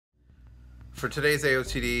For today's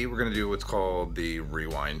AOTD, we're gonna do what's called the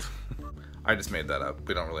rewind. I just made that up.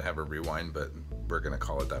 We don't really have a rewind, but we're gonna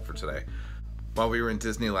call it that for today. While we were in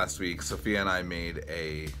Disney last week, Sophia and I made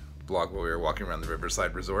a vlog while we were walking around the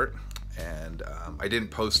Riverside Resort, and I didn't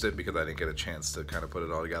post it because I didn't get a chance to kind of put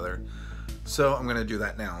it all together. So I'm gonna do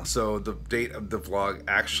that now. So the date of the vlog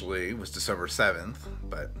actually was December 7th,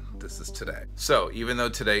 but this is today. So even though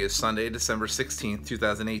today is Sunday, December 16th,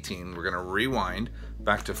 2018, we're gonna rewind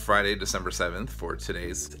back to Friday, December 7th for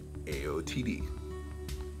today's AOTD.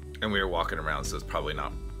 And we were walking around, so it's probably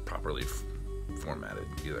not properly formatted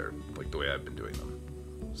either, like the way I've been doing them.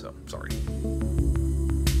 So, sorry.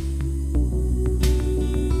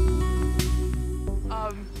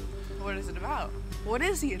 What is it about? What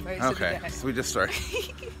is the advice of the day? Okay, so we just started.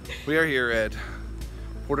 We are here at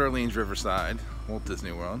Port Orleans Riverside, Walt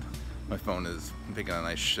Disney World. My phone is making a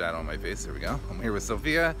nice shadow on my face. There we go. I'm here with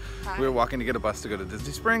Sophia. Hi. We were walking to get a bus to go to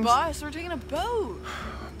Disney Springs. Bus? We're taking a boat.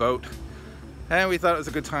 Boat. And we thought it was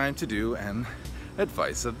a good time to do an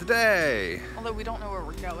advice of the day. Although we don't know where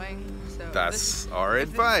we're going, so That's our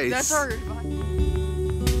advice. That's our advice.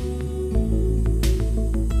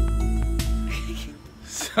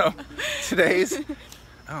 So today's,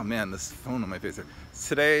 oh man, this phone on my face.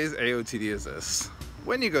 Today's AOTD is this.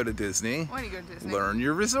 When you go to Disney, learn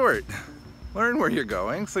your resort. Learn where you're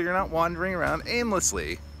going so you're not wandering around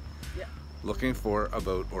aimlessly. Yeah. Looking for a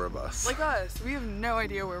boat or a bus. Like us, we have no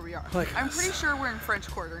idea where we are. Like I'm us. pretty sure we're in French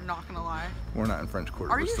Quarter, not gonna lie. We're not in French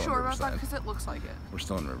Quarter. Are We're you still sure in about that? Riverside. Because it looks like it. We're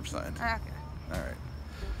still in Riverside. Okay. Alright.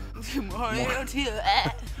 More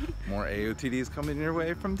AOTD. More AOTDs coming your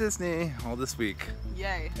way from Disney all this week.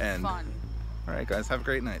 Yay. And fun. Alright guys, have a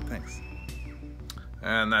great night. Thanks.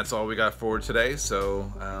 And that's all we got for today,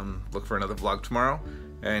 so look for another vlog tomorrow.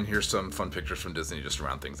 And here's some fun pictures from Disney just to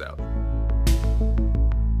round things out.